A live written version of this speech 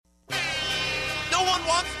one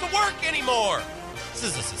wants to work anymore. This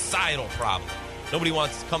is a societal problem. Nobody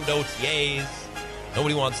wants to come to OTAs.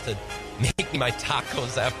 Nobody wants to make me my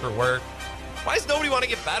tacos after work. Why does nobody want to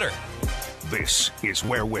get better? This is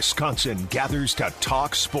where Wisconsin gathers to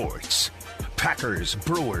talk sports. Packers,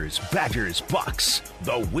 Brewers, Badgers, Bucks.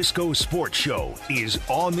 The Wisco Sports Show is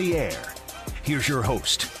on the air. Here's your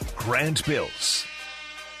host, Grant Bills.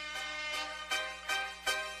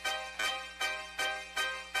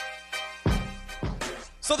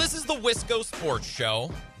 So this is the Wisco Sports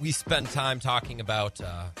Show. We spend time talking about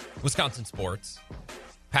Wisconsin sports.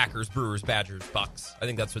 Packers, Brewers, Badgers, Bucks. I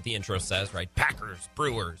think that's what the intro says, right? Packers,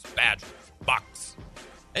 Brewers, Badgers, Bucks.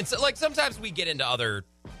 And so, like, sometimes we get into other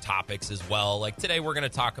topics as well. Like today we're going to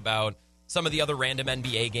talk about some of the other random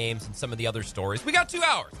NBA games and some of the other stories. We got 2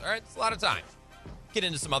 hours, all right? It's a lot of time. Get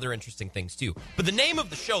into some other interesting things, too. But the name of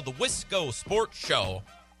the show, the Wisco Sports Show,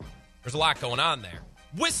 there's a lot going on there.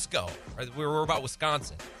 Wisco, right? We're about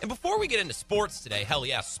Wisconsin. And before we get into sports today, hell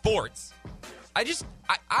yeah, sports,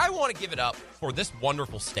 I want to give it up for this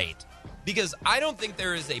wonderful state because I don't think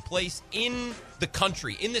there is a place in the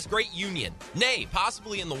country, in this great union, nay,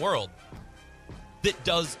 possibly in the world, that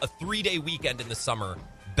does a 3-day weekend in the summer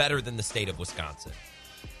better than the state of Wisconsin.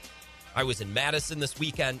 I was in Madison this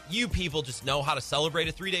weekend. You people just know how to celebrate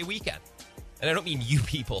a 3-day weekend. And I don't mean you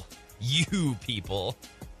people.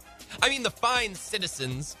 I mean the fine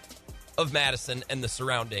citizens of Madison and the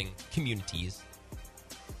surrounding communities.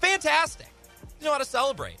 Fantastic. You know how to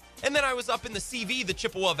celebrate. And then I was up in the CV, the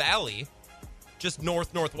Chippewa Valley, just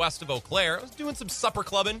northwest of Eau Claire. I was doing some supper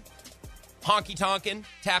clubbing, honky-tonking,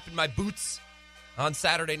 tapping my boots on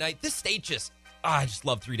Saturday night. This state I just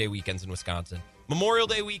love 3-day weekends in Wisconsin. Memorial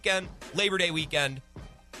Day weekend, Labor Day weekend.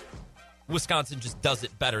 Wisconsin just does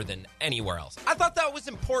it better than anywhere else. I thought that was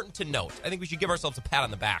important to note. I think we should give ourselves a pat on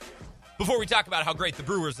the back. Before we talk about how great the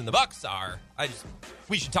Brewers and the Bucks are,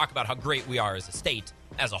 we should talk about how great we are as a state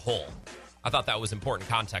as a whole. I thought that was important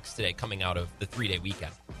context today coming out of the 3-day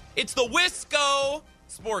weekend. It's the Wisco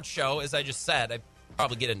Sports Show. As I just said, I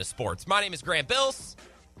probably get into sports. My name is Grant Bills.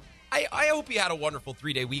 I hope you had a wonderful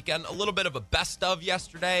 3-day weekend. A little bit of a best of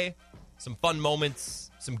yesterday. Some fun moments,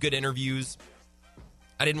 some good interviews.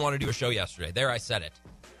 I didn't want to do a show yesterday. There, I said it.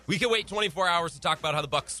 We could wait 24 hours to talk about how the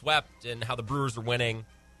Bucks swept and how the Brewers are winning.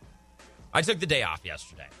 I took the day off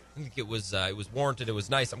yesterday. I think it was warranted. It was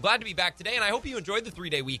nice. I'm glad to be back today, and I hope you enjoyed the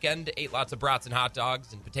 3-day weekend. Ate lots of brats and hot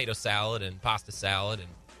dogs and potato salad and pasta salad and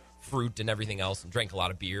fruit and everything else and drank a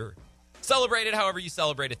lot of beer. Celebrated however you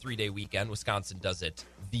celebrate a 3-day weekend. Wisconsin does it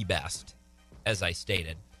the best, as I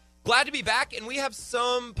stated. Glad to be back, and we have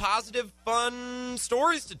some positive, fun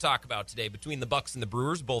stories to talk about today between the Bucks and the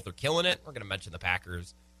Brewers. Both are killing it. We're going to mention the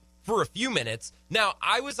Packers for a few minutes. Now,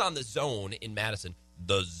 I was on the Zone in Madison.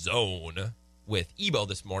 The Zone with Ebo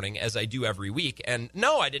this morning, as I do every week. And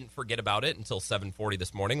no, I didn't forget about it until 7:40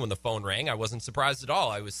 this morning when the phone rang. I wasn't surprised at all.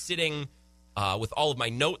 I was sitting with all of my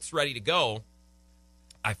notes ready to go.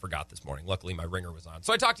 I forgot this morning. Luckily, my ringer was on.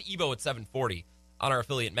 So I talked to Ebo at 7:40 on our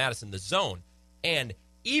affiliate Madison, The Zone. And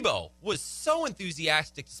Ebo was so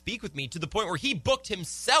enthusiastic to speak with me to the point where he booked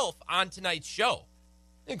himself on tonight's show.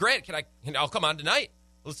 And Grant, I'll come on tonight.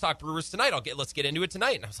 Let's talk Brewers tonight. Let's get into it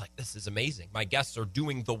tonight. And I was like, this is amazing. My guests are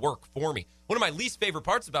doing the work for me. One of my least favorite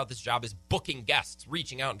parts about this job is booking guests,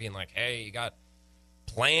 reaching out and being like, hey, you got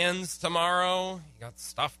plans tomorrow? You got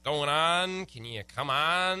stuff going on? Can you come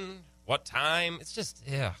on? What time? It's just,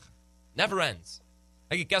 never ends.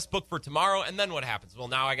 I get guest booked for tomorrow, and then what happens? Well,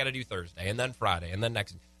 now I got to do Thursday, and then Friday, and then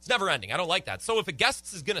next. It's never ending. I don't like that. So if a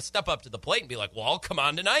guest is going to step up to the plate and be like, well, I'll come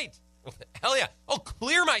on tonight. Hell yeah. I'll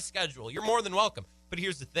clear my schedule. You're more than welcome. But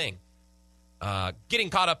here's the thing. Getting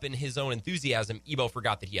caught up in his own enthusiasm, Ebo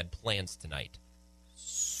forgot that he had plans tonight.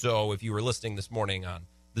 So if you were listening this morning on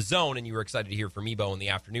The Zone and you were excited to hear from Ebo in the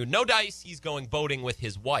afternoon, no dice. He's going boating with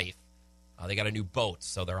his wife. They got a new boat,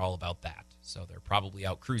 so they're all about that. So they're probably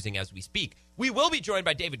out cruising as we speak. We will be joined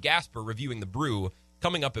by David Gasper reviewing the Brew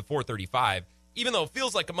coming up at 4:35. Even though it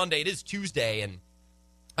feels like a Monday, it is Tuesday, and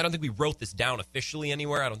I don't think we wrote this down officially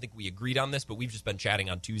anywhere. I don't think we agreed on this, but we've just been chatting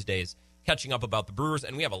on Tuesdays, catching up about the Brewers,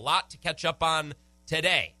 and we have a lot to catch up on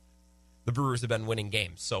today. The Brewers have been winning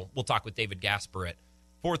games, so we'll talk with David Gasper at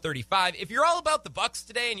 4:35. If you're all about the Bucks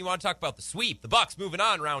today and you want to talk about the sweep, the Bucks moving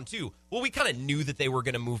on round 2. Well, we kind of knew that they were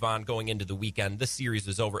going to move on going into the weekend. This series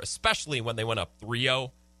was over, especially when they went up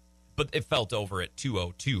 3-0, but it felt over at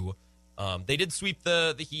 2-0-2. They did sweep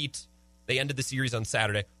the Heat. They ended the series on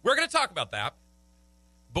Saturday. We're going to talk about that,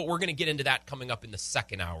 but we're going to get into that coming up in the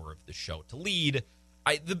second hour of the show. To lead,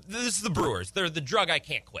 this is the Brewers. They're the drug I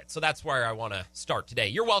can't quit, so that's where I want to start today.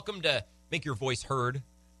 You're welcome to make your voice heard.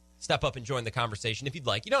 step up and join the conversation if you'd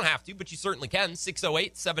like. You don't have to, but you certainly can.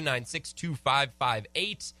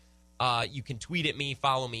 608-796-2558. You can tweet at me,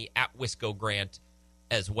 follow me at Wisco Grant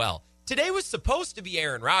as well. Today was supposed to be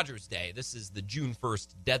Aaron Rodgers Day. This is the June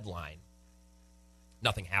 1st deadline.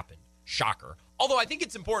 Nothing happened. Shocker. Although I think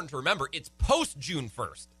it's important to remember it's post June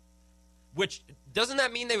 1st, which doesn't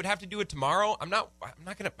that mean they would have to do it tomorrow? I'm not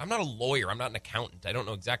a lawyer. I'm not an accountant. I don't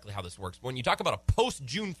know exactly how this works. But when you talk about a post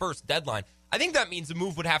June 1st deadline, I think that means the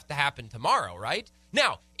move would have to happen tomorrow, right?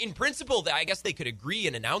 Now, in principle, I guess they could agree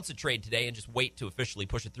and announce a trade today and just wait to officially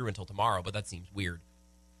push it through until tomorrow, but that seems weird.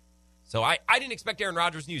 So I didn't expect Aaron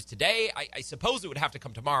Rodgers news today. I suppose it would have to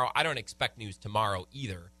come tomorrow. I don't expect news tomorrow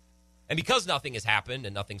either. And because nothing has happened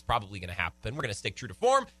and nothing's probably going to happen, we're going to stick true to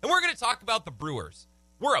form, and we're going to talk about the Brewers.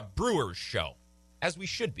 We're a Brewers show, as we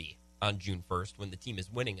should be on June 1st when the team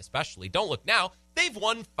is winning especially. Don't look now. They've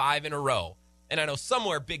won 5 in a row. And I know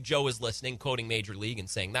somewhere Big Joe is listening, quoting Major League and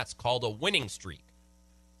saying that's called a winning streak.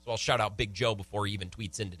 So I'll shout out Big Joe before he even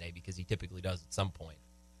tweets in today because he typically does at some point.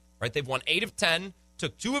 Right? They've won 8 of 10,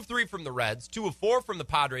 took 2 of 3 from the Reds, 2 of 4 from the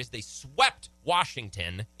Padres. They swept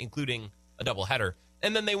Washington, including a doubleheader.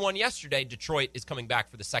 And then they won yesterday. Detroit is coming back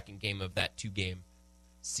for the second game of that 2-game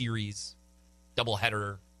series,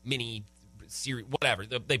 doubleheader, mini series, whatever.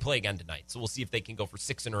 They play again tonight. So we'll see if they can go for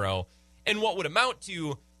 6 in a row. And what would amount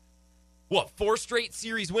to, 4 straight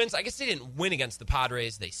series wins? I guess they didn't win against the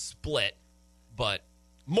Padres. They split. But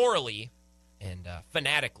morally and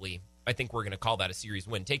fanatically, I think we're going to call that a series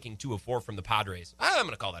win. Taking 2 of 4 from the Padres, I'm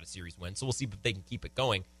going to call that a series win. So we'll see if they can keep it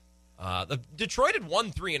going. Detroit had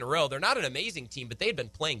won 3 in a row. They're not an amazing team, but they had been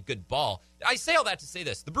playing good ball. I say all that to say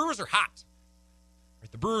this. The Brewers are hot.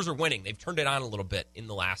 The Brewers are winning. They've turned it on a little bit in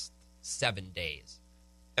the last 7 days.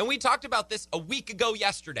 And we talked about this a week ago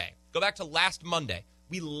yesterday. Go back to last Monday.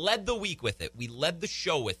 We led the week with it. We led the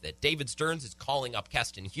show with it. David Stearns is calling up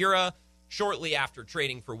Keston Hiura shortly after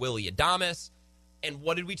trading for Willy Adames. And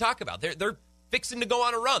what did we talk about? They're fixing to go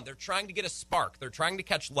on a run. They're trying to get a spark. They're trying to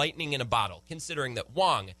catch lightning in a bottle, considering that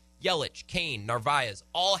Wong, Yelich, Kane, Narvaez,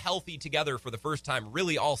 all healthy together for the first time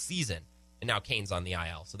really all season. And now Kane's on the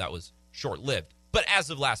IL, so that was short-lived. But as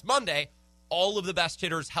of last Monday, all of the best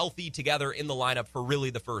hitters healthy together in the lineup for really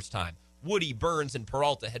the first time. Woody, Burns, and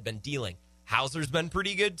Peralta had been dealing. Hauser's been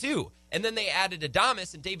pretty good, too. And then they added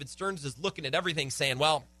Adames, and David Stearns is looking at everything saying,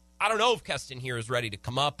 well, I don't know if Keston here is ready to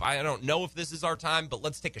come up. I don't know if this is our time, but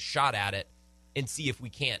let's take a shot at it and see if we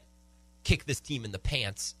can't kick this team in the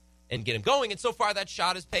pants and get him going. And so far, that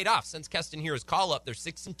shot has paid off. Since Keston Hiura's call-up, they're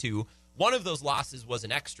 6-2. One of those losses was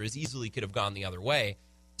an extras. Easily could have gone the other way.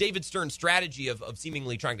 David Stearns' strategy of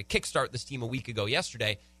seemingly trying to kickstart this team a week ago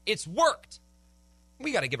yesterday, it's worked.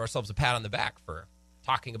 We got to give ourselves a pat on the back for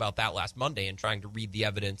talking about that last Monday and trying to read the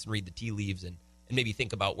evidence and read the tea leaves and maybe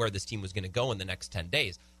think about where this team was going to go in the next 10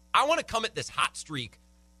 days. I want to come at this hot streak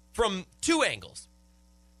from 2 angles.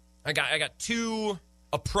 I got 2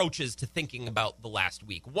 approaches to thinking about the last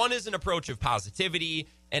week. One is an approach of positivity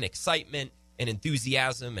and excitement and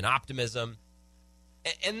enthusiasm and optimism.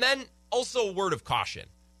 And then also a word of caution,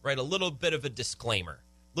 right? A little bit of a disclaimer,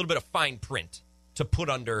 a little bit of fine print to put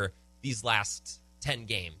under these last 10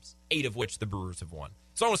 games, 8 of which the Brewers have won.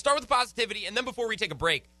 So I want to start with the positivity, and then before we take a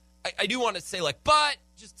break, I do want to say, but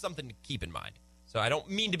just something to keep in mind. So I don't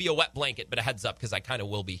mean to be a wet blanket, but a heads up because I kind of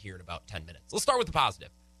will be here in about 10 minutes. Let's start with the positive.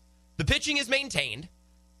 The pitching is maintained.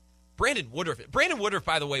 Brandon Woodruff,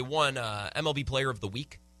 by the way, won MLB Player of the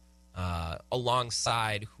Week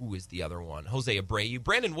alongside, who is the other one? Jose Abreu.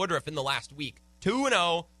 Brandon Woodruff in the last week,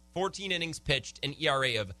 2-0, 14 innings pitched, an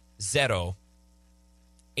ERA of 0,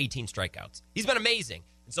 18 strikeouts. He's been amazing.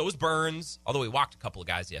 And so was Burns, although he walked a couple of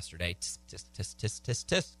guys yesterday.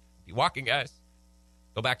 Tisk. Be walking, guys.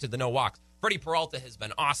 Go back to the no walks. Freddie Peralta has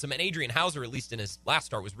been awesome, and Adrian Hauser, at least in his last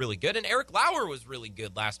start, was really good. And Eric Lauer was really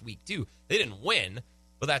good last week, too. They didn't win,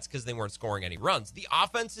 but that's because they weren't scoring any runs. The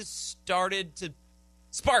offense has started to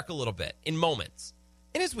spark a little bit in moments.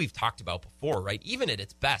 And as we've talked about before, right, even at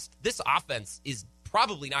its best, this offense is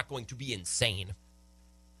probably not going to be insane.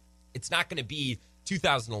 It's not going to be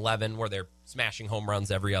 2011 where they're smashing home runs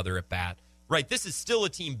every other at bat. Right, this is still a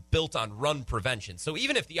team built on run prevention. So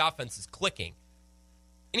even if the offense is clicking,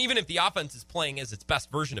 and even if the offense is playing as its best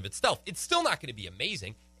version of itself, it's still not going to be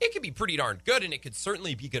amazing. It could be pretty darn good, and it could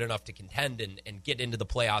certainly be good enough to contend and get into the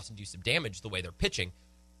playoffs and do some damage the way they're pitching.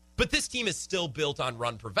 But this team is still built on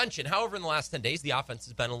run prevention. However, in the last 10 days, the offense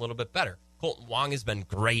has been a little bit better. Colton Wong has been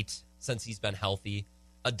great since he's been healthy.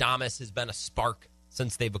 Adames has been a spark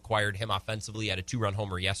since they've acquired him offensively. He had a 2-run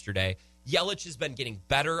homer yesterday. Yelich has been getting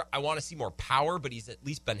better. I want to see more power, but he's at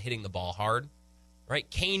least been hitting the ball hard. right?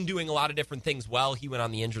 Kane doing a lot of different things well. He went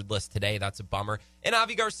on the injured list today. That's a bummer. And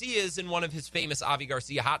Avi Garcia is in one of his famous Avi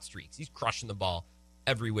Garcia hot streaks. He's crushing the ball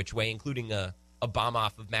every which way, including a bomb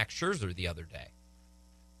off of Max Scherzer the other day.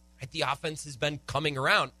 Right? The offense has been coming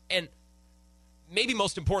around. And maybe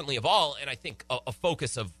most importantly of all, and I think a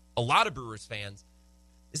focus of a lot of Brewers fans,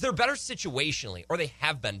 is they're better situationally, or they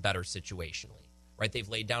have been better situationally. Right? They've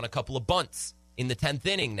laid down a couple of bunts in the 10th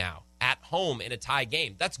inning now, at home in a tie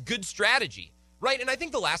game. That's good strategy. Right, and I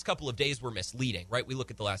think the last couple of days were misleading, right? We look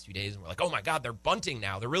at the last few days and we're like, oh my God, they're bunting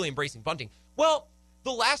now. They're really embracing bunting. Well,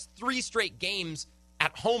 the last 3 straight games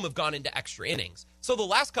at home have gone into extra innings. So the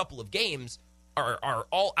last couple of games are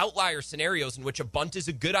all outlier scenarios in which a bunt is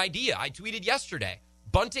a good idea. I tweeted yesterday,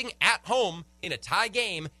 bunting at home in a tie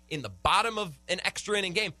game in the bottom of an extra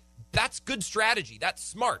inning game, that's good strategy. That's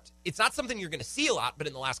smart. It's not something you're going to see a lot, but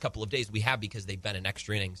in the last couple of days we have, because they've been in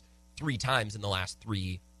extra innings 3 times in the last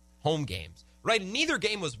 3 home games. Right, and neither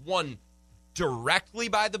game was won directly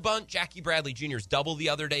by the bunt. Jackie Bradley Jr.'s double the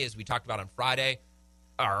other day, as we talked about on Friday,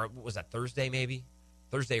 or was that Thursday maybe?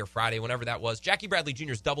 Thursday or Friday, whenever that was. Jackie Bradley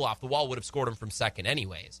Jr.'s double off the wall would have scored him from second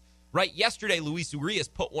anyways. Right, yesterday Luis Urias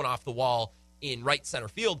put one off the wall in right center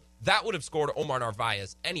field. That would have scored Omar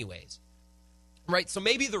Narvaez anyways. Right, so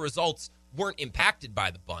maybe the results weren't impacted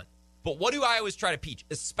by the bunt. But what do I always try to teach,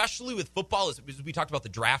 especially with football, as we talked about the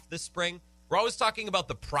draft this spring? We're always talking about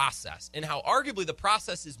the process and how arguably the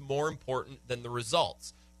process is more important than the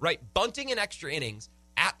results, right? Bunting in extra innings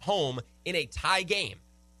at home in a tie game.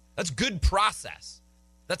 That's good process.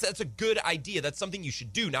 That's a good idea. That's something you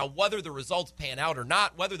should do. Now, whether the results pan out or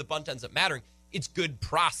not, whether the bunt ends up mattering, it's good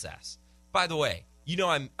process. By the way, you know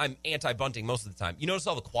I'm anti-bunting most of the time. You notice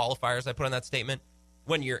all the qualifiers I put on that statement?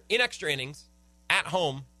 When you're in extra innings, at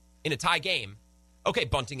home, in a tie game, okay,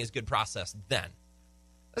 bunting is good process then.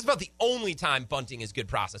 That's about the only time bunting is good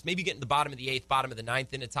process. Maybe you get in the bottom of the 8th, bottom of the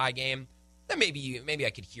 9th in a tie game. Then maybe I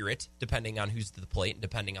could hear it, depending on who's to the plate and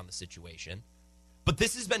depending on the situation. But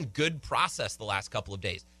this has been good process the last couple of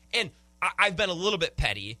days. And I've been a little bit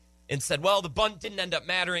petty and said, well, the bunt didn't end up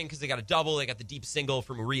mattering because they got a double. They got the deep single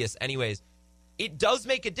from Urias anyways. It does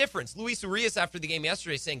make a difference. Luis Urias, after the game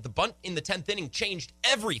yesterday, saying the bunt in the 10th inning changed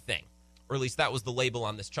everything. Or at least that was the label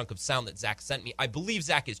on this chunk of sound that Zach sent me. I believe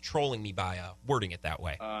Zach is trolling me by wording it that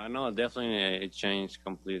way. No, definitely it changed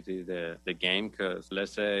completely the game, because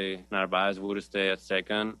let's say Narvaez would stay at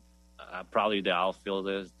second, probably the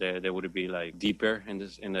outfielders, they would be like deeper in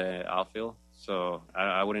the outfield. So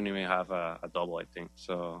I wouldn't even have a double, I think.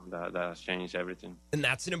 So that has changed everything. And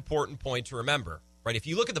that's an important point to remember, right? If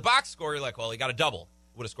you look at the box score, you're like, well, he got a double,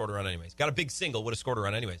 would have scored a run anyways. Got a big single, would have scored a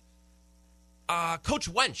run anyways. Coach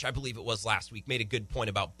Wench, I believe it was last week, made a good point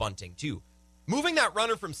about bunting, too. Moving that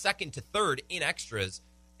runner from second to third in extras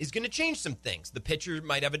is going to change some things. The pitcher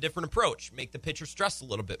might have a different approach, make the pitcher stress a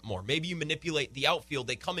little bit more. Maybe you manipulate the outfield.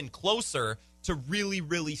 They come in closer to really,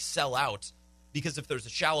 really sell out, because if there's a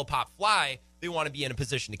shallow pop fly, they want to be in a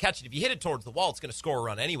position to catch it. If you hit it towards the wall, it's going to score a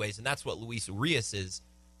run anyways, and that's what Luis Urias is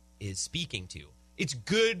speaking to. It's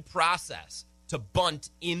good process to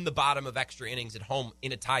bunt in the bottom of extra innings at home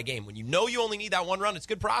in a tie game. When you know you only need that one run, it's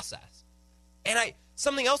good process. And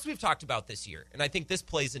something else we've talked about this year, and I think this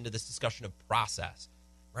plays into this discussion of process,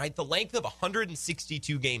 right? The length of a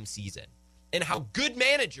 162-game season and how good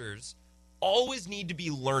managers always need to be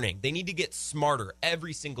learning. They need to get smarter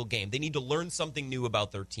every single game. They need to learn something new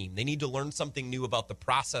about their team. They need to learn something new about the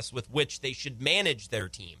process with which they should manage their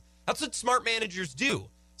team. That's what smart managers do.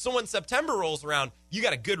 So when September rolls around, you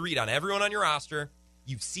got a good read on everyone on your roster.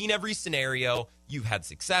 You've seen every scenario. You've had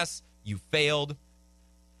success. You've failed.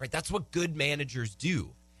 Right? That's what good managers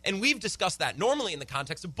do. And we've discussed that normally in the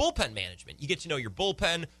context of bullpen management. You get to know your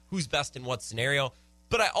bullpen, who's best in what scenario.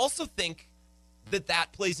 But I also think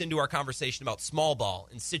that plays into our conversation about small ball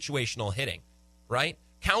and situational hitting, right?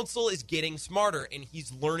 Counsell is getting smarter, and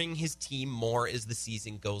he's learning his team more as the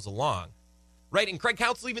season goes along. Right, and Craig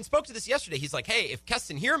Counsell even spoke to this yesterday. He's like, hey, if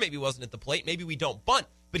Keston here maybe wasn't at the plate, maybe we don't bunt.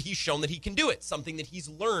 But he's shown that he can do it, something that he's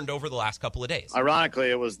learned over the last couple of days.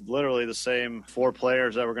 Ironically, it was literally the same 4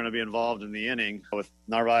 players that were going to be involved in the inning, with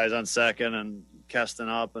Narvaez on second and Keston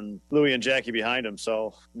up and Louie and Jackie behind him.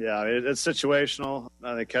 So, yeah, it's situational.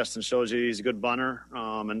 I think Keston shows you he's a good bunter.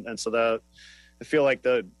 And so that I feel like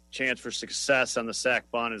the chance for success on the sack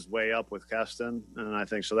bunt is way up with Keston. And I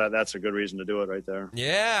think so that's a good reason to do it right there.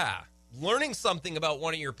 Yeah. Learning something about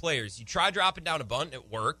one of your players. You try dropping down a bunt,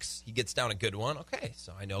 it works. He gets down a good one. Okay,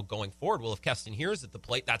 so I know going forward, well, if Keston here is at the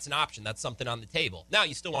plate, that's an option. That's something on the table. Now,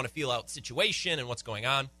 you still want to feel out situation and what's going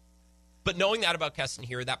on. But knowing that about Keston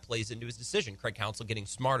here, that plays into his decision. Craig Counsell getting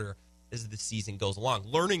smarter as the season goes along,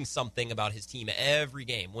 learning something about his team every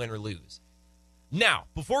game, win or lose. Now,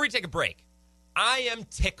 before we take a break, I am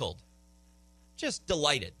tickled, just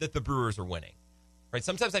delighted that the Brewers are winning. Right?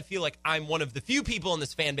 Sometimes I feel like I'm one of the few people in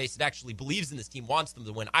this fan base that actually believes in this team, wants them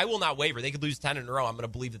to win. I will not waver. They could lose 10 in a row. I'm going to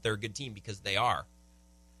believe that they're a good team because they are.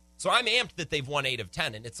 So I'm amped that they've won 8 of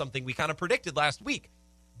 10, and it's something we kind of predicted last week.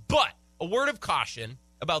 But a word of caution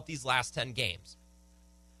about these last 10 games.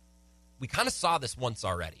 We kind of saw this once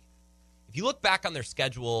already. If you look back on their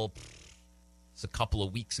schedule, it's a couple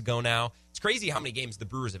of weeks ago now. It's crazy how many games the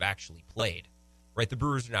Brewers have actually played. Right? The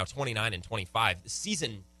Brewers are now 29 and 25. The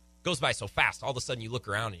season goes by so fast. All of a sudden you look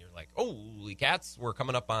around and you're like, holy cats, we're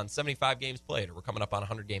coming up on 75 games played, or we're coming up on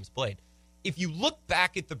 100 games played. If you look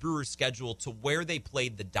back at the Brewers' schedule to where they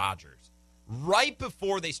played the Dodgers, right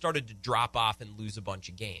before they started to drop off and lose a bunch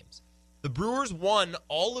of games, the Brewers won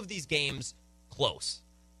all of these games close.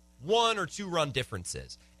 1 or 2 run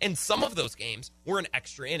differences. And some of those games were in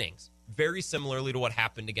extra innings, very similarly to what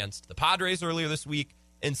happened against the Padres earlier this week,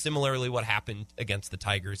 and similarly what happened against the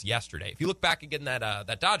Tigers yesterday. If you look back again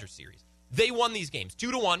that Dodgers series, they won these games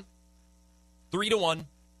 2-1, 3-1,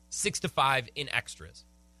 6-5 in extras.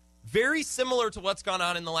 Very similar to what's gone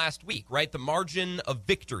on in the last week, right? The margin of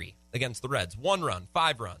victory against the Reds, 1 run,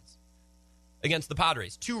 5 runs. Against the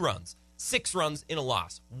Padres, 2 runs, 6 runs in a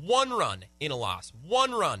loss, 1 run in a loss,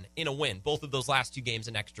 1 run in a win. Both of those last 2 games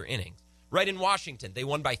in extra innings. Right in Washington, they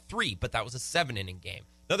won by 3, but that was a 7-inning game.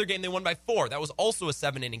 Another game they won by 4. That was also a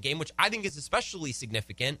 7-inning game, which I think is especially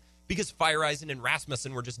significant because Feyereisen and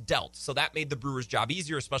Rasmussen were just dealt. So that made the Brewers' job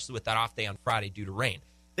easier, especially with that off day on Friday due to rain.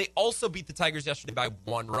 They also beat the Tigers yesterday by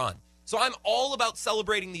 1 run. So I'm all about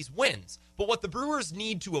celebrating these wins. But what the Brewers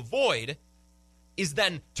need to avoid is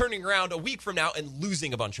then turning around a week from now and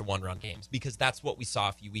losing a bunch of 1-run games, because that's what we saw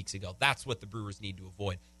a few weeks ago. That's what the Brewers need to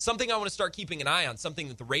avoid. Something I want to start keeping an eye on, something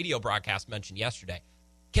that the radio broadcast mentioned yesterday.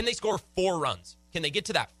 Can they score 4 runs? Can they get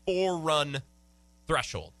to that 4-run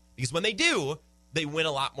threshold? Because when they do, they win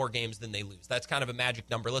a lot more games than they lose. That's kind of a magic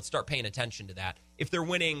number. Let's start paying attention to that. If they're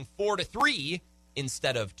winning 4-3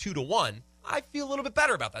 instead of 2-1, I feel a little bit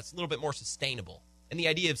better about that. It's a little bit more sustainable. And the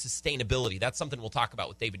idea of sustainability, that's something we'll talk about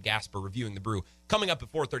with David Gasper reviewing the Brew coming up at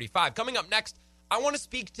 4:35. Coming up next, I want to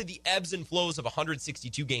speak to the ebbs and flows of a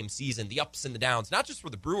 162-game season, the ups and the downs, not just for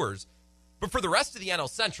the Brewers, but for the rest of the NL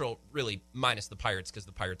Central, really minus the Pirates because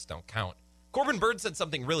the Pirates don't count. Corbin Bird said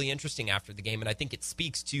something really interesting after the game, and I think it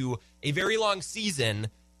speaks to a very long season,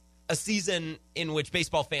 a season in which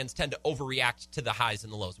baseball fans tend to overreact to the highs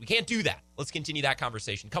and the lows. We can't do that. Let's continue that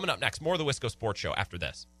conversation. Coming up next, more of the Wisco Sports Show after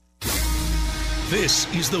this. This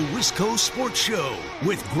is the Wisco Sports Show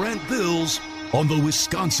with Grant Bills on the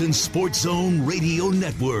Wisconsin Sports Zone Radio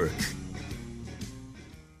Network.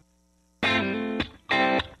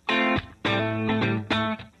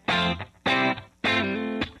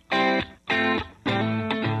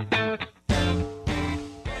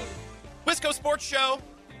 Wisco Sports Show.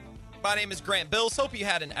 My name is Grant Bills. Hope you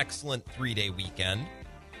had an excellent 3-day weekend.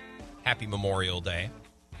 Happy Memorial Day.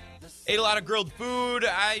 Ate a lot of grilled food.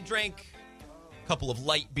 I drank couple of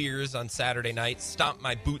light beers on Saturday night, stomped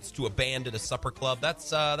my boots to a band at a supper club.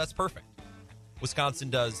 That's perfect. Wisconsin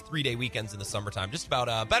does 3-day weekends in the summertime, just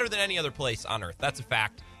about better than any other place on earth. That's a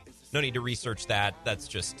fact. No need to research that. That's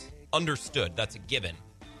just understood. That's a given.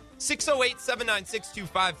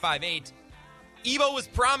 608-796-2558. Evo was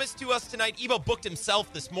promised to us tonight. Evo booked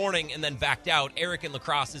himself this morning and then backed out. Eric in La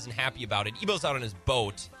Crosse isn't happy about it. Evo's out on his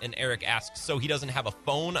boat, and Eric asks, so he doesn't have a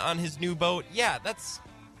phone on his new boat? Yeah, that's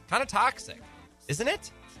kind of toxic. Isn't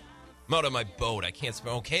it? I'm out on my boat. I can't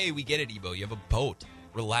spell. Okay, we get it, Evo. You have a boat.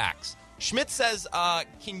 Relax. Schmidt says,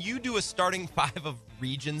 can you do a starting 5 of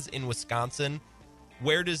regions in Wisconsin?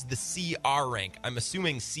 Where does the CR rank? I'm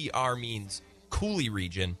assuming CR means Coulee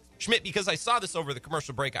region. Schmidt, because I saw this over the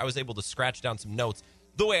commercial break, I was able to scratch down some notes.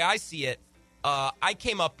 The way I see it, I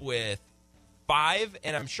came up with 5,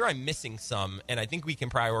 and I'm sure I'm missing some, and I think we can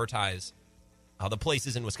prioritize the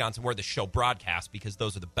places in Wisconsin where the show broadcasts, because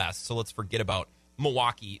those are the best. So let's forget about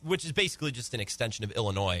Milwaukee, which is basically just an extension of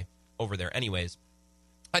Illinois over there anyways.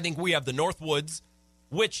 I think we have the Northwoods,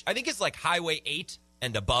 which I think is like Highway 8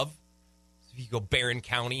 and above. So if you go Barron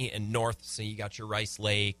County and north, so you got your Rice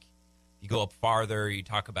Lake. You go up farther, you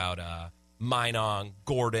talk about Minong,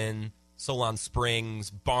 Gordon, Solon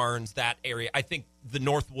Springs, Barnes, that area. I think the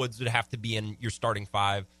Northwoods would have to be in your starting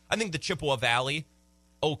 5. I think the Chippewa Valley,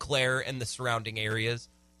 Eau Claire, and the surrounding areas.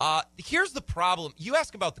 Here's the problem. You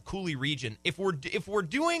ask about the Coulee region. If we're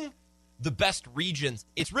doing the best regions,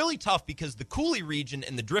 it's really tough because the Coulee region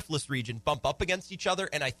and the Driftless region bump up against each other,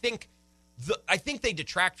 and I think they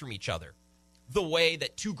detract from each other. The way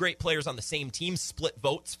that 2 great players on the same team split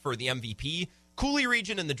votes for the MVP, Coulee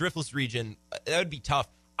region and the Driftless region, that would be tough.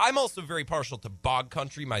 I'm also very partial to bog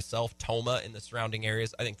country myself, Toma and the surrounding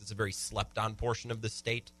areas. I think that's a very slept-on portion of the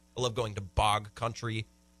state. I love going to bog country.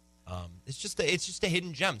 It's just a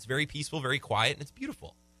hidden gem. It's very peaceful, very quiet, and it's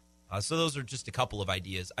beautiful. So those are just a couple of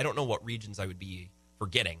ideas. I don't know what regions I would be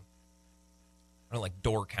forgetting. I don't like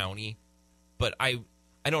Door County, but I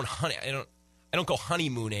don't go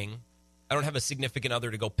honeymooning. I don't have a significant other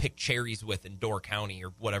to go pick cherries with in Door County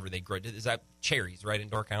or whatever they grow. Is that cherries, right, in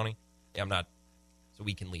Door County? Yeah, I'm not. So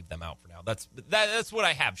we can leave them out for now. That's what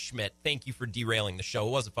I have, Schmidt. Thank you for derailing the show.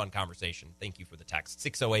 It was a fun conversation. Thank you for the text.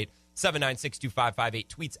 608-796-2558.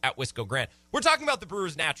 Tweets at Wisco Grant. We're talking about the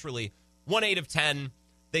Brewers naturally. 1-8 of 10.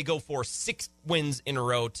 They go for 6 wins in a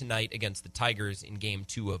row tonight against the Tigers in game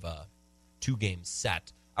 2 of a 2-game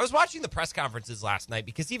set. I was watching the press conferences last night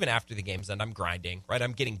because even after the game's end, I'm grinding, right?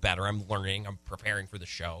 I'm getting better. I'm learning. I'm preparing for the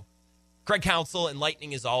show. Craig Counsell,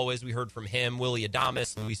 enlightening as always. We heard from him. Willie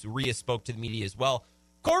Adames, Luis Urias spoke to the media as well.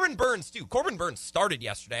 Corbin Burnes, too. Corbin Burnes started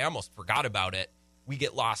yesterday. I almost forgot about it. We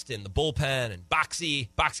get lost in the bullpen and box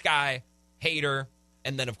guy, Hader,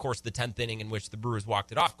 and then, of course, the 10th inning in which the Brewers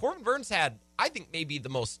walked it off. Corbin Burnes had, I think, maybe the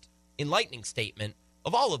most enlightening statement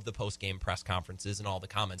of all of the post-game press conferences and all the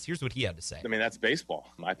comments. Here's what he had to say. I mean, that's baseball.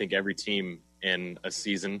 I think every team in a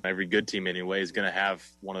season, every good team anyway, is going to have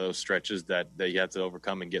one of those stretches that you have to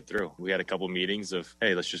overcome and get through. We had a couple meetings of,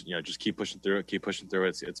 hey, let's just keep pushing through it.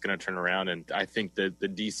 It's going to turn around. And I think that the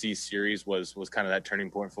DC series was kind of that turning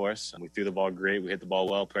point for us. We threw the ball great. We hit the ball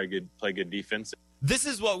well, play good defense. This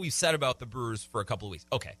is what we've said about the Brewers for a couple of weeks.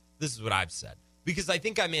 Okay, this is what I've said, because I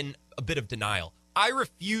think I'm in a bit of denial. I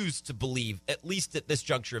refuse to believe, at least at this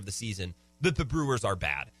juncture of the season, that the Brewers are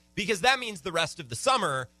bad, because that means the rest of the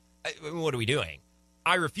summer, what are we doing?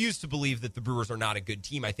 I refuse to believe that the Brewers are not a good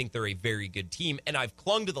team. I think they're a very good team, and I've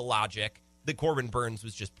clung to the logic that Corbin Burnes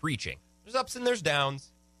was just preaching. There's ups and there's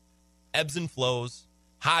downs, ebbs and flows,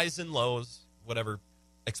 highs and lows, whatever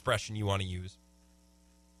expression you want to use.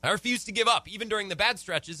 I refuse to give up, even during the bad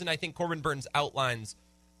stretches, and I think Corbin Burnes outlines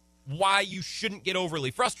why you shouldn't get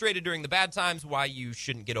overly frustrated during the bad times, why you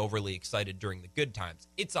shouldn't get overly excited during the good times.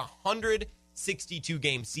 It's a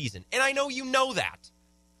 162-game season, and I know you know that.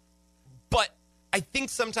 But I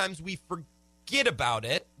think sometimes we forget about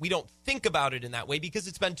it. We don't think about it in that way because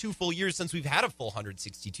it's been 2 full years since we've had a full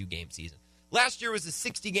 162-game season. Last year was a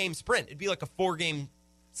 60-game sprint. It'd be like a 4-game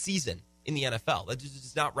season in the NFL. That's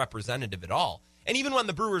just not representative at all. And even when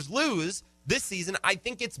the Brewers lose this season, I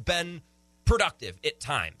think it's been productive at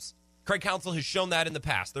times. Craig Counsell has shown that in the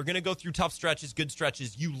past. They're going to go through tough stretches, good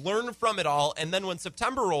stretches. You learn from it all, and then when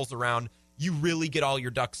September rolls around, you really get all your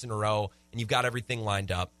ducks in a row, and you've got everything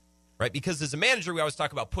lined up, right? Because as a manager, we always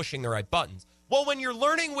talk about pushing the right buttons. Well, when you're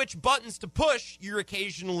learning which buttons to push, you're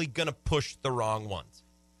occasionally going to push the wrong ones,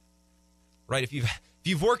 right? If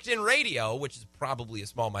you've worked in radio, which is probably a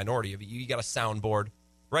small minority of you got a soundboard,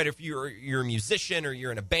 right? If you're a musician or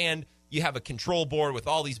you're in a band, you have a control board with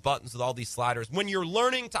all these buttons, with all these sliders. When you're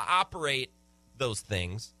learning to operate those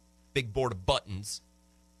things, big board of buttons,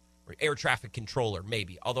 or air traffic controller,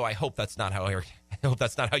 maybe. Although I hope that's not how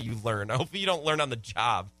you learn. I hope you don't learn on the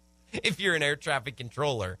job if you're an air traffic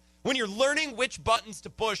controller. When you're learning which buttons to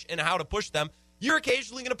push and how to push them, you're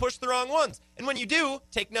occasionally going to push the wrong ones. And when you do,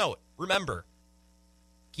 take note. Remember,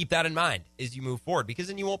 keep that in mind as you move forward, because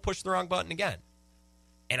then you won't push the wrong button again.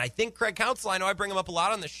 And I think Craig Counsell, I know I bring him up a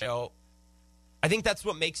lot on the show, I think that's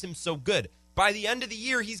what makes him so good. By the end of the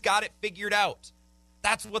year, he's got it figured out.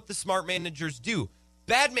 That's what the smart managers do.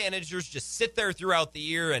 Bad managers just sit there throughout the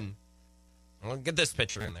year and, well, get this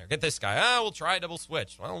pitcher in there. Get this guy. We'll try a double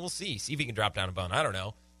switch. Well, we'll see. See if he can drop down a bone. I don't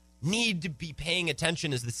know. Need to be paying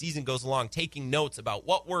attention as the season goes along, taking notes about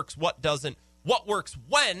what works, what doesn't, what works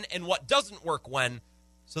when, and what doesn't work when,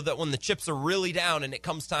 so that when the chips are really down and it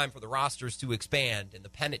comes time for the rosters to expand and the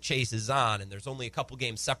pennant chase is on and there's only a couple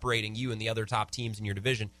games separating you and the other top teams in your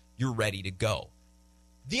division, you're ready to go.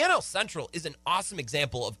 The NL Central is an awesome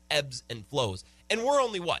example of ebbs and flows. And we're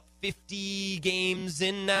only, 50 games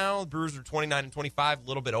in now? The Brewers are 29 and 25, a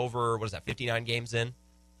little bit over, 59 games in?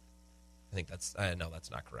 I think that's, no, that's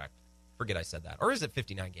not correct. Forget I said that. Or is it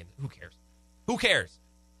 59 games? Who cares?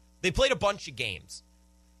 They played a bunch of games,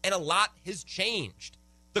 and a lot has changed.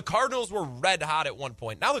 The Cardinals were red hot at one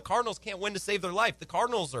point. Now the Cardinals can't win to save their life. The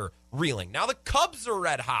Cardinals are reeling. Now the Cubs are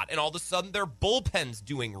red hot, and all of a sudden their bullpen's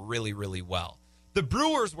doing really, really well. The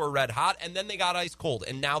Brewers were red hot, and then they got ice cold,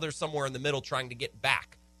 and now they're somewhere in the middle trying to get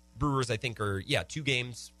back. Brewers, I think, are,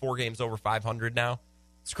 4 games over 500 now.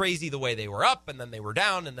 It's crazy the way they were up, and then they were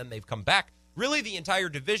down, and then they've come back. Really, the entire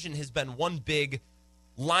division has been one big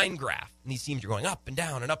line graph, and these teams are going up and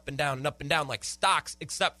down and up and down and up and down like stocks,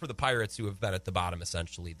 except for the Pirates, who have been at the bottom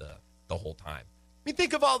essentially the whole time. mean,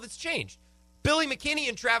 think of all that's changed. Billy McKinney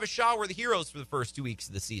and Travis Shaw were the heroes for the first 2 weeks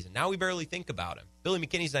of the season. Now we barely think about him. Billy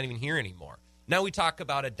McKinney's not even here anymore. Now we talk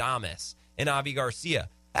about Adames and Avi Garcia.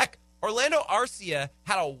 Heck, Orlando Arcia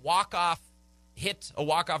had a walk-off hit, a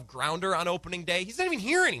walk-off grounder on opening day. He's not even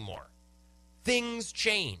here anymore. Things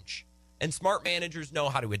change, and smart managers know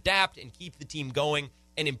how to adapt and keep the team going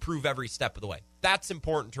and improve every step of the way. That's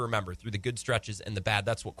important to remember through the good stretches and the bad.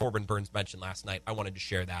 That's what Corbin Burns mentioned last night. I wanted to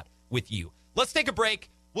share that with you. Let's take a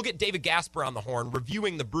break. We'll get David Gasper on the horn,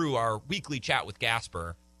 reviewing the Brew, our weekly chat with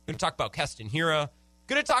Gasper. Going to talk about Keston Hiura.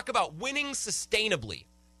 Going to talk about winning sustainably.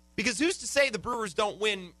 Because who's to say the Brewers don't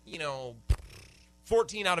win,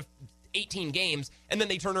 14 out of 18 games, and then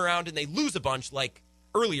they turn around and they lose a bunch like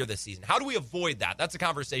earlier this season? How do we avoid that? That's a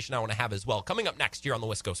conversation I want to have as well. Coming up next here on the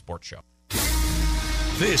Wisco Sports Show.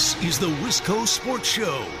 This is the Wisco Sports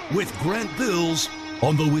Show with Grant Bills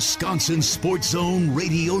on the Wisconsin Sports Zone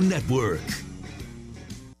Radio Network.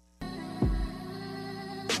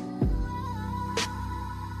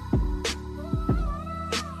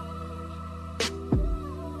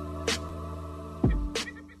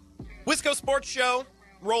 Wisco Sports Show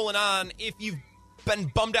rolling on. If you've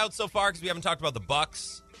been bummed out so far because we haven't talked about the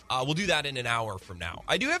Bucks, we'll do that in an hour from now.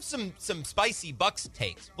 I do have some spicy Bucks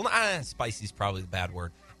takes. Well, spicy is probably the bad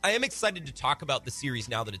word. I am excited to talk about the series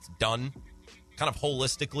now that it's done, kind of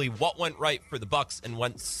holistically, what went right for the Bucks and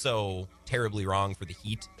went so terribly wrong for the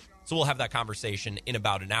Heat. So we'll have that conversation in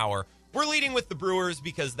about an hour. We're leading with the Brewers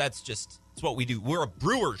because it's what we do. We're a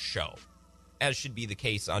Brewers show, as should be the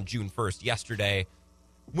case on June 1st. Yesterday,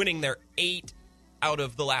 winning their 8 out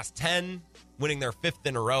of the last 10, winning their 5th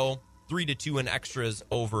in a row, 3-2 in extras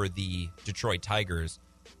over the Detroit Tigers.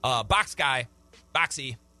 Box guy,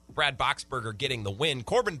 Boxy, Brad Boxberger getting the win.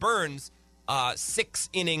 Corbin Burns, 6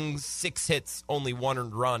 innings, 6 hits, only 1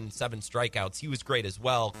 earned run, 7 strikeouts. He was great as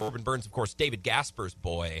well. Corbin Burns, of course, David Gasper's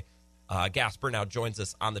boy. Gasper now joins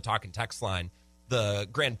us on the talk and text line. The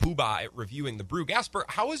Grand Poobah at Reviewing the Brew. Gasper,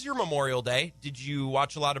 how was your Memorial Day? Did you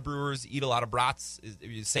watch a lot of Brewers, eat a lot of brats?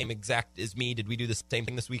 Same exact as me. Did we do the same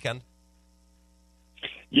thing this weekend?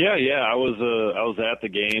 Yeah. I was at the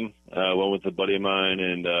game. Went with a buddy of mine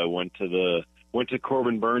and went to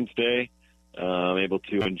Corbin Burns Day. I'm able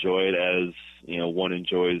to enjoy it as one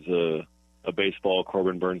enjoys a baseball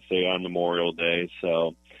Corbin Burns Day on Memorial Day.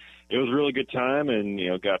 So it was a really good time, and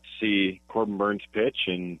got to see Corbin Burns pitch,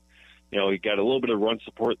 and he got a little bit of run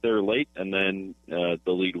support there late, and then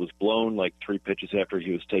the lead was blown like 3 pitches after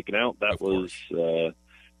he was taken out. That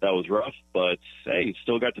was rough, but hey,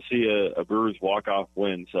 still got to see a Brewers walk-off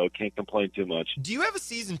win, so can't complain too much. Do you have a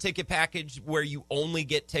season ticket package where you only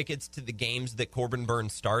get tickets to the games that Corbin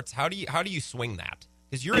Burns starts? How do you swing that?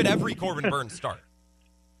 Because you're at every Corbin Burns start.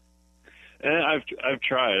 And I've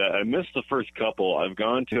tried. I missed the first couple. I've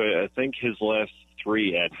gone to I think his last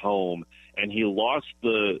 3 at home, and he lost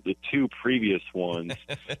the 2 previous ones.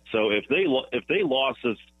 So if they lost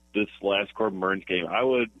this last Corbin Burns game, I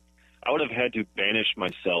would have had to banish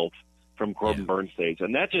myself from Corbin Burns Days,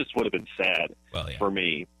 and that just would have been sad for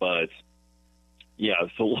me. But yeah,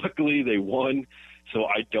 so luckily they won, so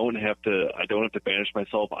I don't have to banish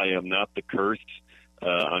myself. I am not the cursed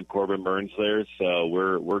on Corbin Burns there, so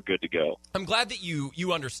we're good to go. I'm glad that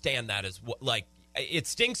you understand that as like. It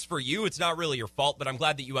stinks for you. It's not really your fault, but I'm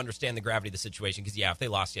glad that you understand the gravity of the situation because, if they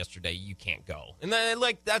lost yesterday, you can't go. And then,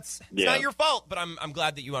 it's not your fault, but I'm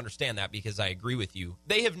glad that you understand that because I agree with you.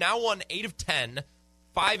 They have now won 8 of 10,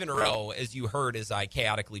 5 in a row, as you heard as I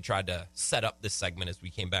chaotically tried to set up this segment as we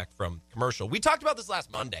came back from commercial. We talked about this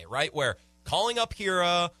last Monday, right, where calling up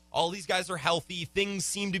Hiura, all these guys are healthy, things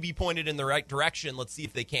seem to be pointed in the right direction. Let's see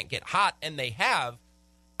if they can't get hot, and they have.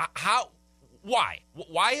 Why?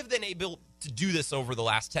 Why have they been able to do this over the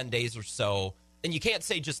last 10 days or so? And you can't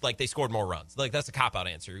say just like they scored more runs. Like that's a cop-out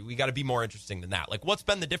answer. We got to be more interesting than that. Like what's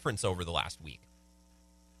been the difference over the last week?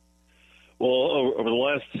 Well, over the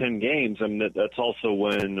last 10 games, I mean, that's also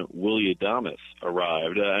when Willy Adames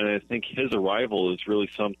arrived. And I think his arrival is really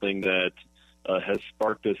something that has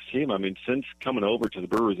sparked this team. I mean, since coming over to the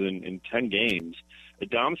Brewers in 10 games,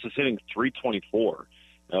 Adames is hitting .324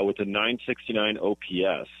 with a .969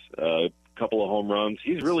 OPS, a couple of home runs.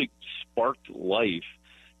 He's really sparked life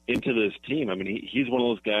into this team. I mean, he's one of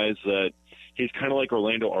those guys that he's kind of like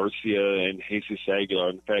Orlando Arcia and Jesus Aguilar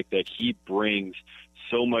in the fact that he brings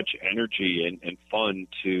so much energy and fun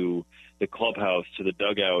to the clubhouse, to the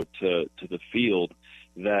dugout, to the field,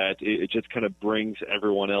 that it just kind of brings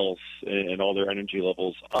everyone else and all their energy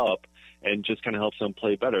levels up and just kind of helps them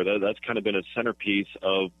play better. That's kind of been a centerpiece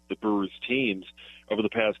of the Brewers teams over the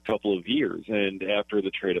past couple of years. And after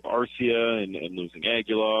the trade of Arcia and losing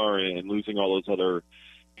Aguilar and losing all those other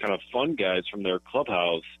kind of fun guys from their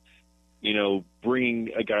clubhouse, bringing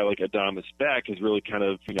a guy like Adames back has really kind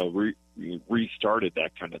of, restarted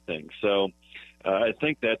that kind of thing. So I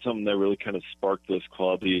think that's something that really kind of sparked this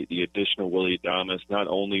club, the additional Willy Adames, not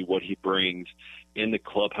only what he brings in the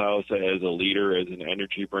clubhouse as a leader, as an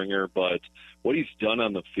energy bringer, but what he's done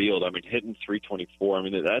on the field. I mean, hitting .324, I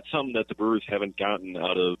mean, that's something that the Brewers haven't gotten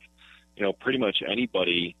out of, pretty much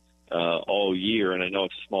anybody all year. And I know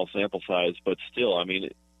it's a small sample size, but still, I mean,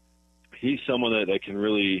 he's someone that can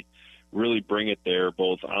really bring it there,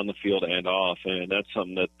 both on the field and off, and that's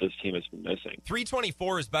something that this team has been missing.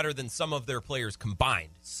 .324 is better than some of their players combined.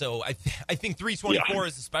 So I think .324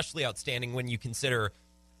 is especially outstanding when you consider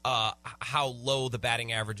how low the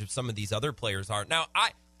batting average of some of these other players are. Now,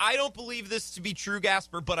 I don't believe this to be true,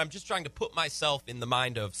 Gasper, but I'm just trying to put myself in the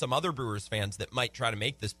mind of some other Brewers fans that might try to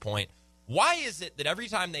make this point. Why is it that every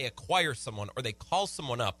time they acquire someone or they call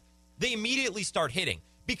someone up, they immediately start hitting?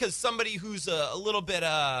 Because somebody who's a little bit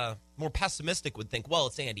more pessimistic would think, well,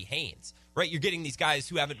 it's Andy Haynes, right? You're getting these guys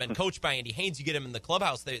who haven't been coached by Andy Haynes. You get them in the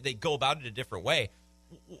clubhouse. They go about it a different way.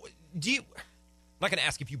 I'm not going to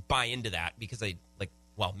ask if you buy into that because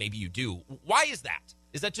maybe you do. Why is that?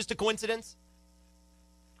 Is that just a coincidence?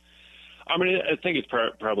 I mean, I think it's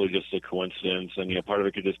probably just a coincidence. And, part of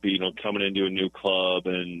it could just be, coming into a new club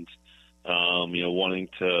and, wanting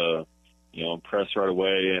to, impress right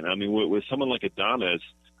away. And I mean, with someone like Adames,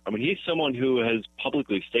 I mean, he's someone who has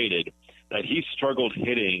publicly stated that he struggled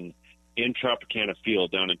hitting in Tropicana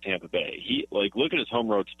Field down in Tampa Bay. Look at his home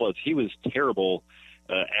road splits. He was terrible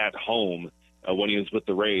at home when he was with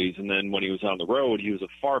the Rays. And then when he was on the road, he was a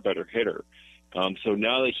far better hitter. So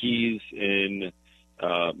now that he's in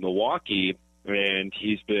Milwaukee and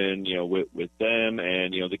he's been, with them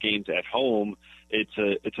and, the games at home,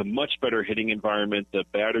 it's a much better hitting environment. The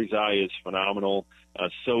batter's eye is phenomenal.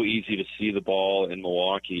 So easy to see the ball in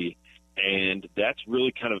Milwaukee, and that's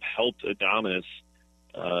really kind of helped Adames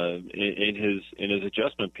in his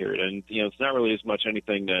adjustment period. And it's not really as much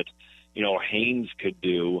anything that Haynes could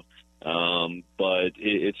do, but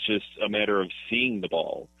it's just a matter of seeing the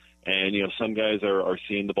ball. And some guys are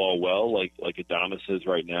seeing the ball well, like Adames is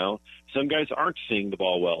right now. Some guys aren't seeing the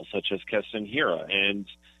ball well, such as Keston Hiura. And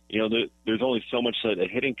there's only so much that a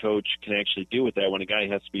hitting coach can actually do with that when a guy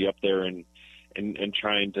has to be up there and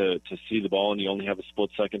trying to see the ball, and you only have a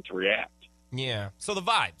split second to react. Yeah. So the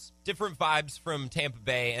vibes, different vibes from Tampa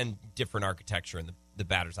Bay and different architecture in the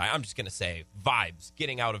batter's eye. I'm just going to say vibes,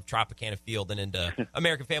 getting out of Tropicana Field and into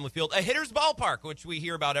American Family Field, a hitter's ballpark, which we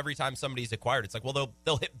hear about every time somebody's acquired. It's like, well,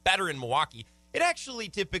 they'll hit better in Milwaukee. It actually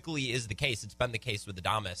typically is the case. It's been the case with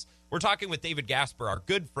Adames. We're talking with David Gasper, our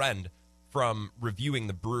good friend from Reviewing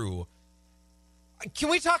the Brew. Can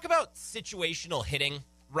we talk about situational hitting,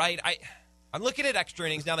 right? I'm looking at extra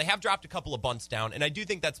innings. Now, they have dropped a couple of bunts down, and I do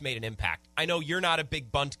think that's made an impact. I know you're not a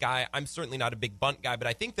big bunt guy. I'm certainly not a big bunt guy, but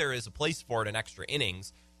I think there is a place for it in extra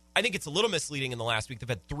innings. I think it's a little misleading in the last week. They've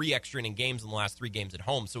had 3 extra inning games in the last 3 games at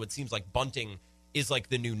home, so it seems like bunting is like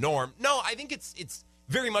the new norm. No, I think it's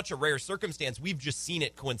very much a rare circumstance. We've just seen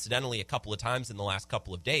it coincidentally a couple of times in the last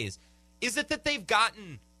couple of days. Is it that they've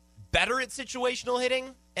gotten better at situational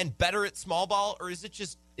hitting and better at small ball, or is it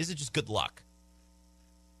just good luck?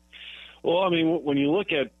 Well, I mean, when you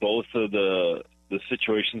look at both of the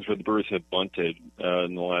situations where the Brewers have bunted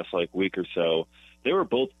in the last week or so, they were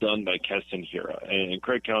both done by Keston Hiura. And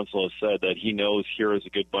Craig Counsell has said that he knows Hiura's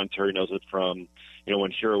a good bunter. He knows it from,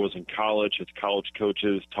 when Hiura was in college. His college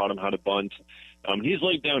coaches taught him how to bunt. He's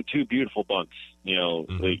laid down 2 beautiful bunts.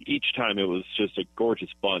 Each time it was just a gorgeous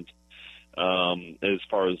bunt as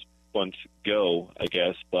far as bunts go, I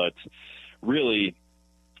guess. But really,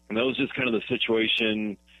 that was just kind of the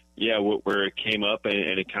situation, where it came up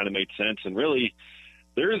and it kind of made sense. And really,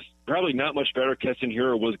 there's probably not much better Keston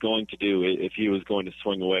Hiura was going to do if he was going to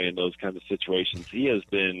swing away in those kinds of situations. He has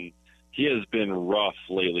been rough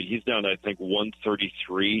lately. He's down, I think,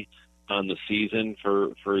 133 on the season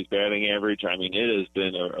for his batting average. I mean, it has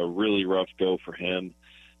been a really rough go for him,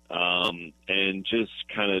 and just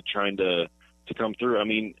kind of trying to come through. I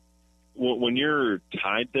mean, when you're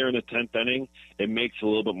tied there in the 10th inning, it makes a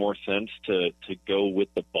little bit more sense to go with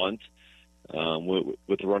the bunt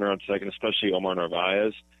with the runner on second, especially Omar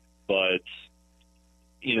Narvaez. But,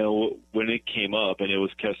 when it came up and it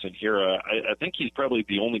was Keston Hiura, I think he's probably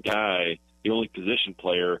the only guy, the only position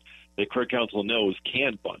player that Craig Counsell knows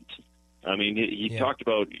can bunt. I mean, he talked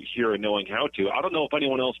about Hiura knowing how to. I don't know if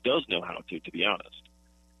anyone else does know how to be honest.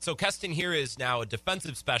 So Keston Hiura is now a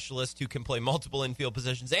defensive specialist who can play multiple infield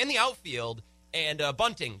positions and the outfield, and a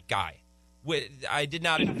bunting guy. I did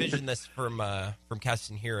not envision this from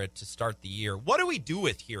Keston Hiura to start the year. What do we do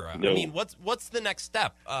with Hiura? No. I mean, what's the next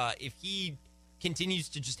step? If he continues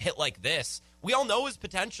to just hit like this, we all know his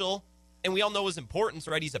potential and we all know his importance,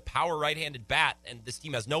 right? He's a power right-handed bat, and this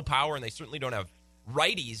team has no power, and they certainly don't have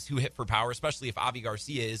righties who hit for power, especially if Avi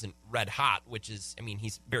Garcia isn't red hot, which is, I mean,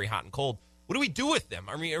 he's very hot and cold. What do we do with them?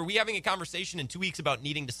 I mean, are we having a conversation in 2 weeks about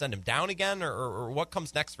needing to send him down again, or what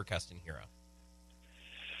comes next for Keston Hiura?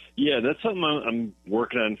 Yeah, that's something I'm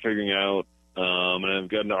working on figuring out. And I've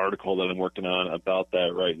got an article that I'm working on about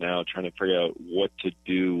that right now, trying to figure out what to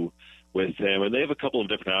do with him. And they have a couple of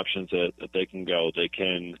different options that they can go. They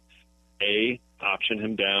can, option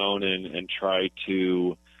him down and try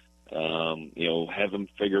to, have him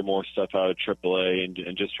figure more stuff out at AAA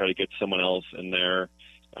and just try to get someone else in there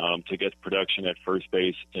to get production at first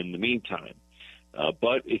base in the meantime.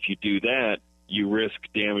 But if you do that, you risk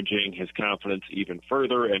damaging his confidence even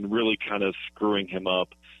further and really kind of screwing him up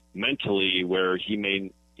mentally, where he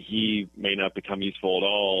may not become useful at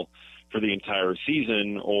all for the entire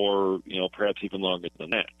season, or perhaps even longer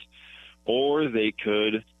than that. Or they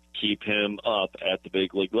could keep him up at the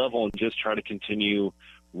big league level and just try to continue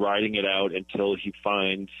riding it out until he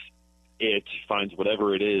finds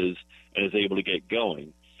whatever it is and is able to get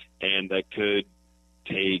going. And that could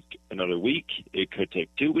take another week. It could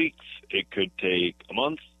take 2 weeks. It could take a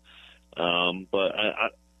month. But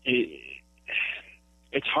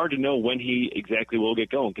it's hard to know when he exactly will get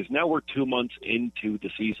going, because now we're 2 months into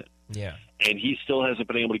the season. Yeah. And he still hasn't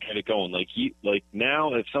been able to get it going. Like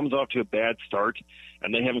now, if someone's off to a bad start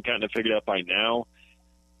and they haven't gotten it figured out by now,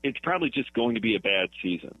 it's probably just going to be a bad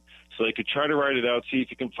season. So they could try to write it out, see if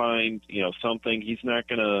you can find, something. He's not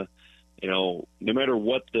going to, no matter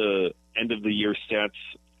what the end of the year stats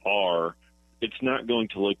are, it's not going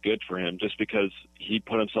to look good for him just because he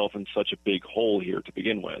put himself in such a big hole here to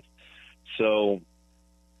begin with. So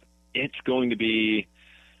it's going to be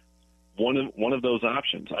one of those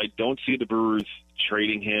options. I don't see the Brewers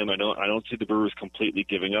trading him. I don't see the Brewers completely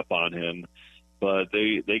giving up on him, but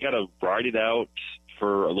they got to ride it out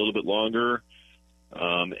for a little bit longer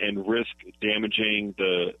and risk damaging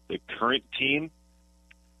the current team,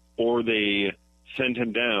 or they send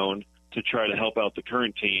him down to try to help out the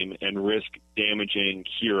current team and risk damaging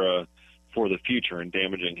Hiura for the future and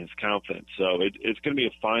damaging his confidence. So it's going to be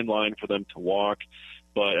a fine line for them to walk.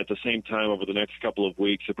 But at the same time, over the next couple of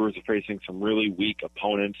weeks, the Brewers are facing some really weak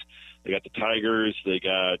opponents. They got the Tigers, they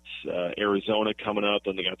got Arizona coming up,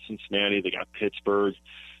 and they got Cincinnati, they got Pittsburgh.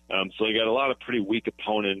 So they got a lot of pretty weak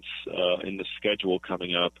opponents in the schedule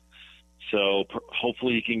coming up. So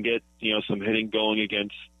hopefully he can get some hitting going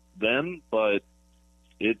against them, but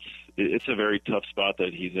it's a very tough spot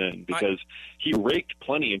that he's in, because he raked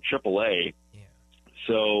plenty in AAA. Yeah.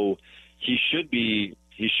 So he should be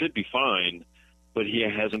fine, but he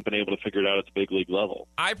hasn't been able to figure it out at the big league level.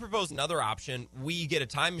 I propose another option. We get a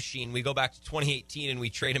time machine. We go back to 2018 and we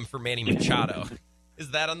trade him for Manny Machado.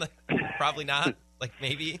 Is that on the? Probably not. Like,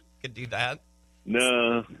 maybe could do that.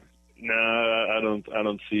 No, I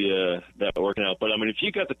don't see that working out. But I mean, if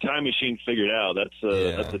you got the time machine figured out,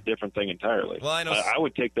 that's a different thing entirely. Well, I know. I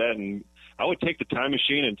would take that, and I would take the time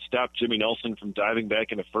machine and stop Jimmy Nelson from diving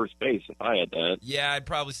back into first base if I had that. Yeah, I'd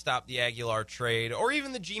probably stop the Aguilar trade, or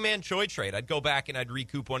even the G-Man Choi trade. I'd go back and I'd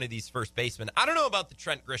recoup one of these first basemen. I don't know about the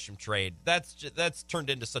Trent Grisham trade. That's turned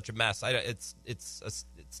into such a mess. It's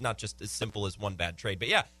not just as simple as one bad trade. But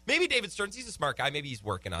yeah, maybe David Stearns, he's a smart guy. Maybe he's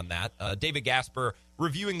working on that. David Gasper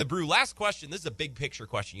reviewing the Brew. Last question. This is a big picture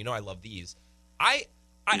question. I love these. I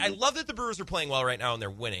love that the Brewers are playing well right now and they're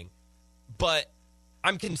winning, but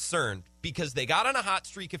I'm concerned because they got on a hot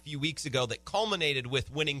streak a few weeks ago that culminated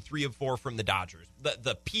with winning 3 of 4 from the Dodgers.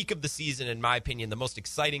 The peak of the season, in my opinion, the most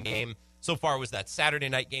exciting game so far was that Saturday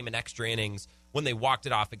night game in extra innings when they walked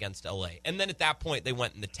it off against LA. And then at that point, they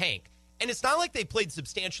went in the tank. And it's not like they played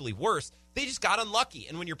substantially worse. They just got unlucky.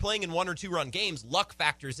 And when you're playing in 1 or 2 run games, luck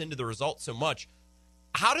factors into the result so much.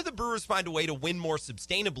 How do the Brewers find a way to win more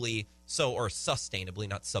sustainably, or sustainably,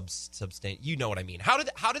 not sustain? You know what I mean. How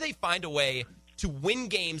do they find a way to win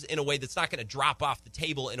games in a way that's not going to drop off the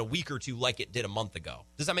table in a week or two like it did a month ago?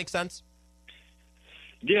 Does that make sense?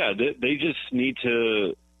 Yeah, they just need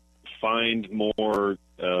to find more,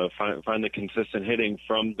 find the consistent hitting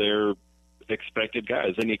from their expected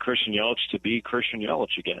guys. They need Christian Yelich to be Christian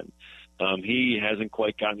Yelich again. He hasn't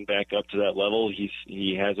quite gotten back up to that level.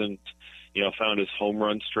 He hasn't, found his home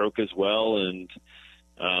run stroke as well. And,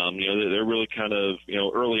 they're really kind of,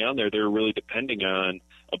 early on there, they're really depending on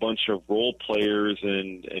a bunch of role players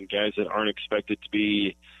and guys that aren't expected to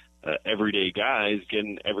be everyday guys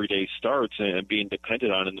getting everyday starts and being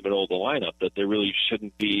depended on in the middle of the lineup, that they really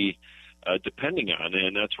shouldn't be depending on,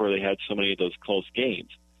 and that's where they had so many of those close games.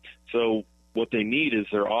 So what they need is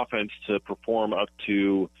their offense to perform up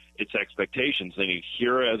to its expectations. They need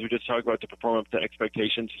Hira, as we just talked about, to perform up to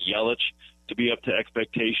expectations, Yelich to be up to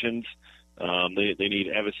expectations. They need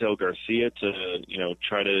Avisail Garcia to,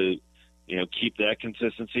 try to, keep that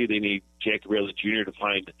consistency. They need Jackie Bradley Jr. to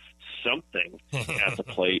find something at the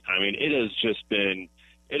plate. I mean, it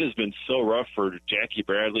has been so rough for Jackie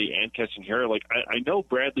Bradley and Keston Hiura. Like, I know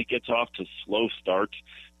Bradley gets off to slow starts,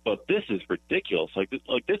 but this is ridiculous. Like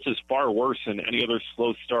this is far worse than any other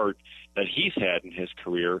slow start that he's had in his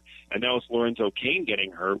career. And now with Lorenzo Cain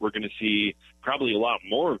getting hurt, we're going to see probably a lot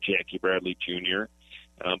more of Jackie Bradley Jr.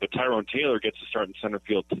 But Tyrone Taylor gets to start in center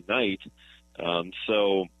field tonight.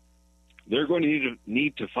 So they're going to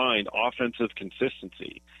need to find offensive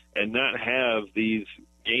consistency and not have these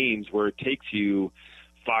games where it takes you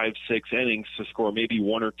 5-6 innings to score maybe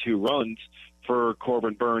 1 or 2 runs for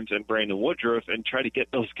Corbin Burnes and Brandon Woodruff and try to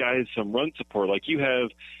get those guys some run support. Like, you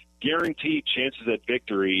have guaranteed chances at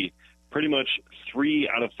victory pretty much 3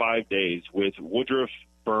 out of 5 days with Woodruff,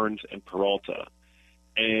 Burnes, and Peralta.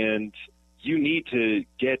 And you need to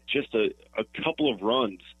get just a couple of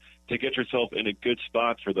runs to get yourself in a good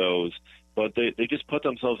spot for those. But they just put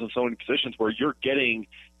themselves in so many positions where you're getting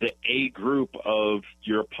the A group of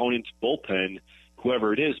your opponent's bullpen,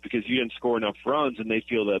 whoever it is, because you didn't score enough runs and they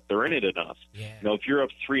feel that they're in it enough. Yeah. If you're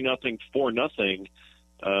up 3-0, 4-0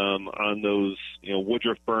 on those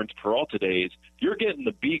Woodruff, Burnes, Peralta days, you're getting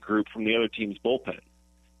the B group from the other team's bullpen.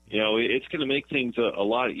 It's going to make things a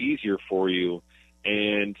lot easier for you.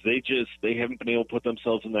 And they haven't been able to put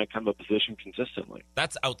themselves in that kind of a position consistently.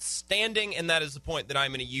 That's outstanding, and that is the point that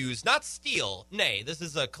I'm going to use. Not steal, nay, this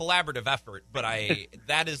is a collaborative effort, but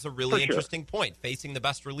that is a really interesting point. Facing the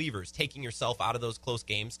best relievers, taking yourself out of those close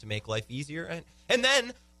games to make life easier. And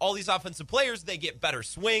then all these offensive players, they get better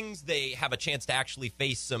swings. They have a chance to actually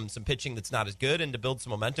face some pitching that's not as good and to build some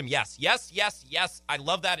momentum. Yes. I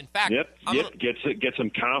love that. In fact, get some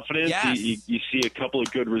confidence. Yes. You see a couple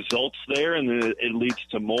of good results there, and then it leads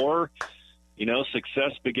to more.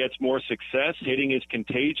 Success begets more success. Hitting is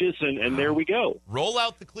contagious, and there we go. Roll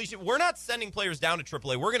out the cliche. We're not sending players down to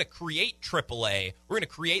AAA. We're going to create AAA. We're going to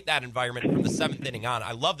create that environment from the 7th inning on.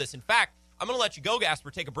 I love this. In fact, I'm going to let you go, Gasper,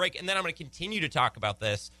 take a break, and then I'm going to continue to talk about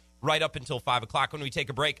this right up until 5 o'clock when we take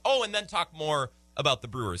a break. Oh, and then talk more about the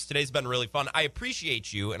Brewers. Today's been really fun. I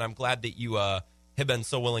appreciate you, and I'm glad that you have been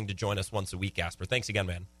so willing to join us once a week, Gasper. Thanks again,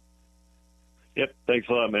 man. Yep, thanks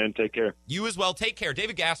a lot, man. Take care. You as well. Take care.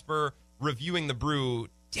 David Gasper reviewing the Brew.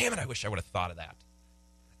 Damn it, I wish I would have thought of that.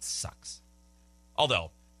 That sucks.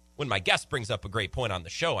 Although, when my guest brings up a great point on the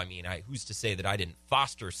show, who's to say that I didn't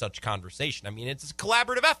foster such conversation? It's a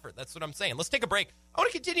collaborative effort. That's what I'm saying. Let's take a break. I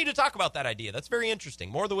want to continue to talk about that idea. That's very interesting.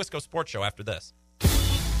 More of the Wisco Sports Show after this.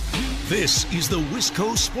 This is the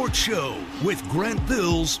Wisco Sports Show with Grant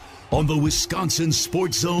Bills on the Wisconsin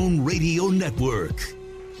Sports Zone Radio Network.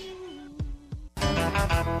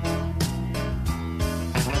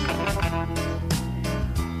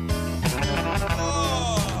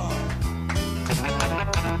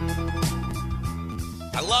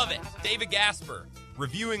 I love it. David Gasper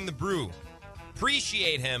reviewing the Brew.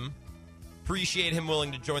 Appreciate him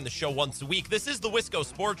willing to join the show once a week. This is the Wisco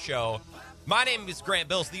Sports Show. My name is Grant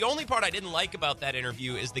Bills. The only part I didn't like about that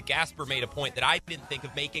interview is that Gasper made a point that I didn't think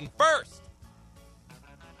of making first.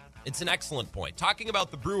 It's an excellent point. Talking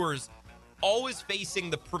about the Brewers always facing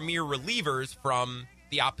the premier relievers from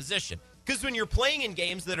the opposition. Because when you're playing in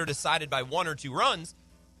games that are decided by 1 or 2 runs,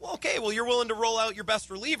 you're willing to roll out your best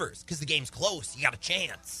relievers because the game's close. You got a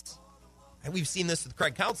chance. And we've seen this with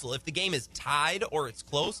Craig Counsell. If the game is tied or it's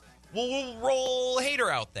close, we'll roll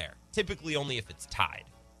Hader out there. Typically only if it's tied.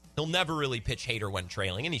 He'll never really pitch Hader when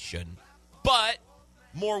trailing, and he shouldn't. But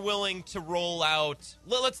more willing to roll out.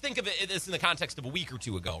 Let's think of this in the context of a week or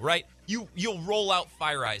 2 ago, right? You'll roll out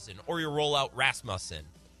Feyereisen, or you'll roll out Rasmussen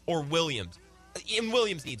or Williams. And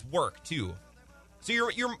Williams needs work too. So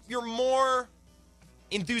you're more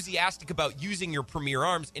enthusiastic about using your premier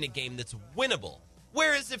arms in a game that's winnable.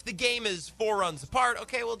 Whereas if the game is 4 runs apart,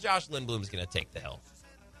 Josh Lindblom's going to take the hill.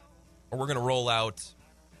 Or we're going to roll out,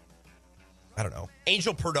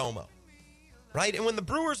 Angel Perdomo, right? And when the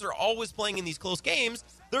Brewers are always playing in these close games,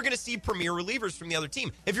 they're going to see premier relievers from the other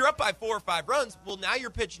team. If you're up by 4 or 5 runs, now you're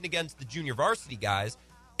pitching against the junior varsity guys,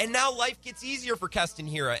 and now life gets easier for Keston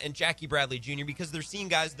Hiura and Jackie Bradley Jr. because they're seeing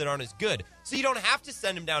guys that aren't as good. So you don't have to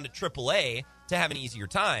send them down to AAA to have an easier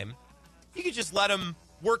time. You could just let them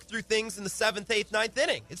work through things in the 7th, 8th, 9th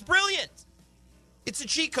inning. It's brilliant. It's a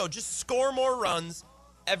cheat code. Just score more runs.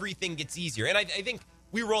 Everything gets easier. And I think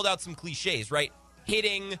we rolled out some cliches, right?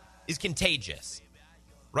 Hitting is contagious.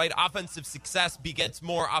 right? Offensive success begets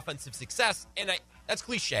more offensive success, and that's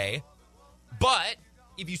cliche. But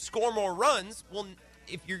if you score more runs, well,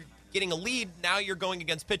 if you're getting a lead, now you're going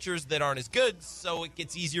against pitchers that aren't as good, so it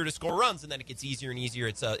gets easier to score runs, and then it gets easier and easier.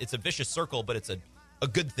 It's a vicious circle, but it's a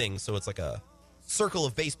good thing, so it's like a circle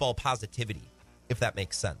of baseball positivity, if that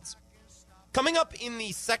makes sense. Coming up in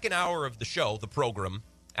the second hour of the show, the program,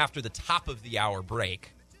 after the top of the hour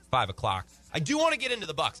break, 5 o'clock, I do want to get into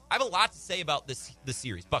the Bucks. I have a lot to say about this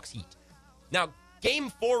series, Bucks Heat. Now, Game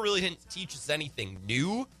 4 really didn't teach us anything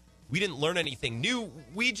new. We didn't learn anything new.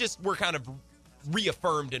 We just were kind of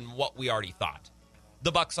reaffirmed in what we already thought.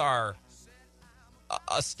 The Bucks are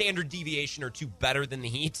a standard deviation or two better than the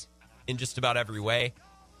Heat in just about every way.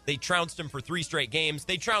 They trounced them for 3 straight games.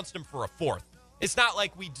 They trounced them for a 4th. It's not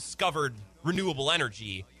like we discovered renewable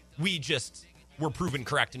energy. We just were proven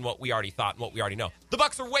correct in what we already thought and what we already know. The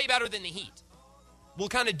Bucks are way better than the Heat. We'll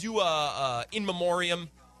kind of do a in memoriam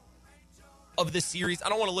of this series. I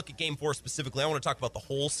don't want to look at Game 4 specifically. I want to talk about the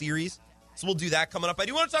whole series. So we'll do that coming up. I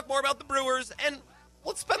do want to talk more about the Brewers, and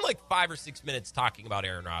let's spend like 5 or 6 minutes talking about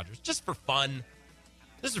Aaron Rodgers, just for fun.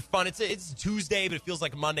 Just for fun. It's Tuesday, but it feels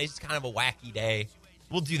like Monday. It's just kind of a wacky day.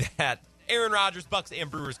 We'll do that. Aaron Rodgers, Bucks, and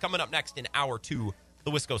Brewers coming up next in Hour 2,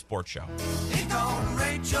 the Wisco Sports Show. Ain't gonna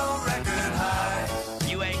rate your record high.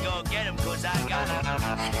 You ain't gonna get him 'cause I got him.